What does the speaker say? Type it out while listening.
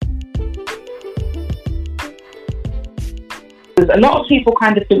A lot of people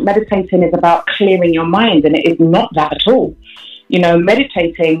kind of think meditating is about clearing your mind, and it is not that at all. You know,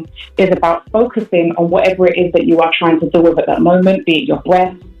 meditating is about focusing on whatever it is that you are trying to deal with at that moment, be it your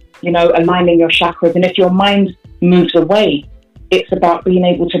breath, you know, aligning your chakras. And if your mind moves away, it's about being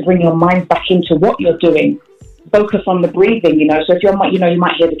able to bring your mind back into what you're doing. Focus on the breathing, you know. So if you might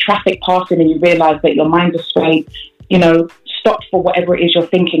hear the traffic passing and you realize that your mind is straight, you know, stop for whatever it is you're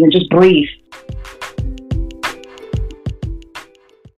thinking and just breathe.